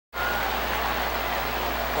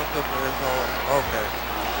Okay.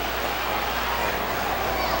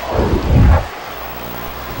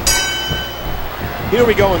 Here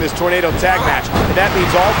we go in this tornado tag match, and that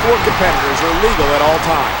means all 4 competitors are legal at all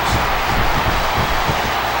times.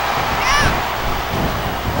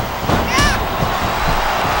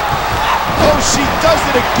 Oh, she does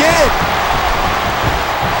it again!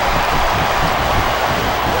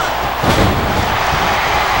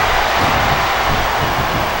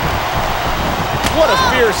 What a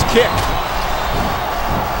fierce kick.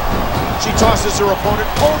 She tosses her opponent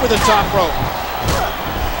over the top rope.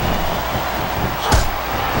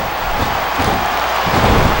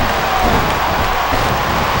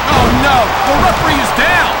 No, the referee is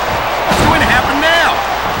down. What's going to happen now?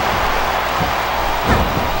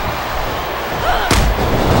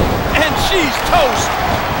 And she's toast.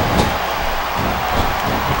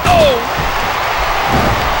 Oh!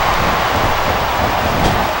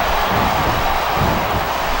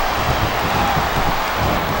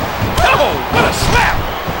 Oh, what a slap!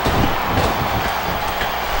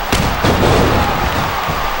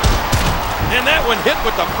 And that one hit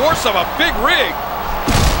with the force of a big rig.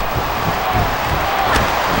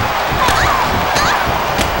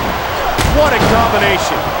 What a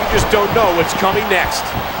combination. You just don't know what's coming next.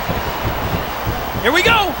 Here we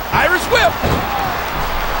go. Irish whip.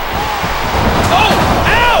 Oh,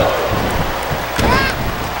 ow!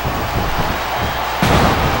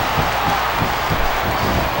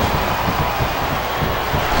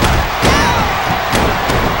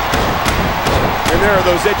 And there are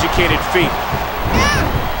those educated feet.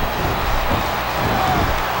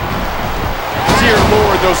 Dear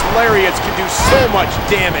Lord, those lariats can do so much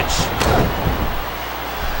damage.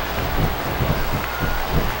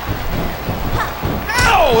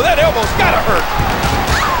 Oh, that elbow's gotta hurt.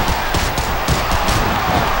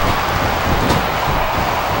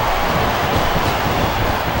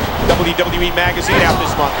 WWE Magazine out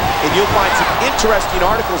this month, and you'll find some interesting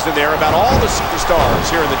articles in there about all the superstars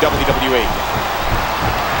here in the WWE.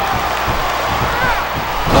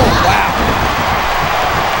 Oh, wow.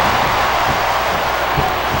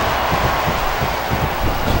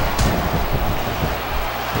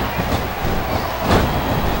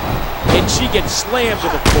 And she gets slammed to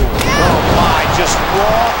the floor. Oh my, just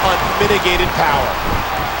raw, unmitigated power.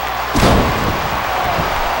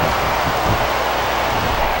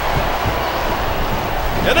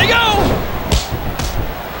 There they go!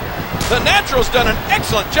 The Natural's done an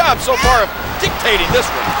excellent job so far of dictating this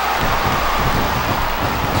one.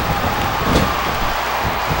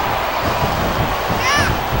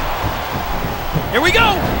 Here we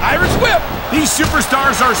go! Irish whip! These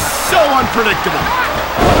superstars are so unpredictable.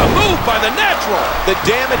 What a move by the Natural! The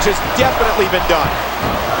damage has definitely been done.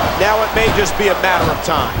 Now it may just be a matter of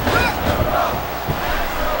time.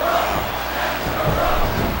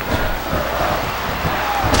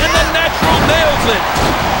 And the Natural nails it!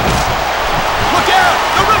 Look out!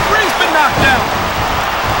 The referee's been knocked out!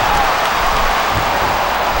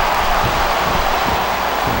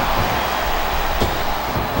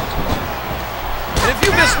 And if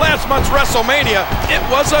you missed last month's WrestleMania, it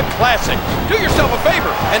was a classic. Do yourself a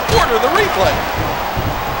favor and order the replay.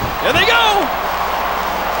 Here they go!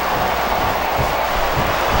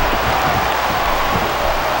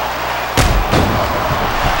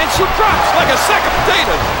 And she drops like a sack of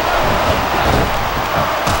potatoes.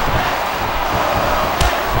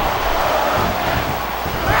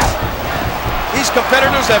 These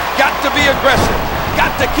competitors have got to be aggressive.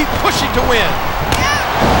 Got to keep pushing to win.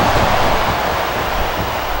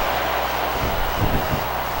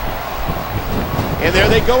 And there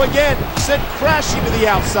they go again, sent crashing to the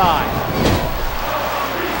outside.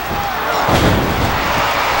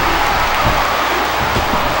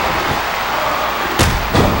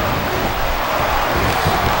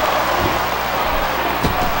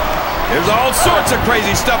 There's all sorts of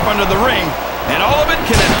crazy stuff under the ring, and all of it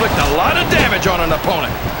can inflict a lot of damage on an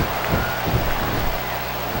opponent.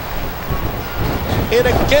 And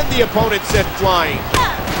again the opponent sent flying.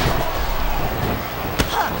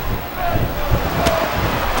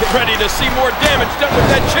 Get ready to see more damage done with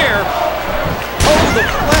that chair. Oh, the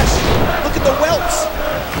flesh! Look at the welts!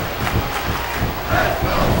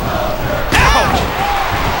 Ouch!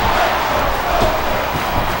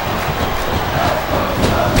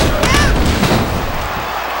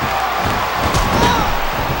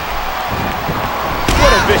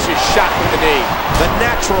 What a vicious shot with the knee. The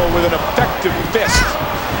Natural with an effective fist.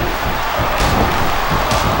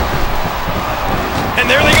 And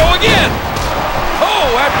there they go again.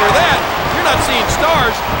 Oh, after that, you're not seeing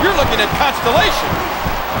stars, you're looking at constellations.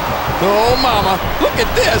 Oh, mama, look at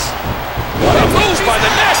this. What a move by the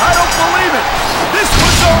Natural.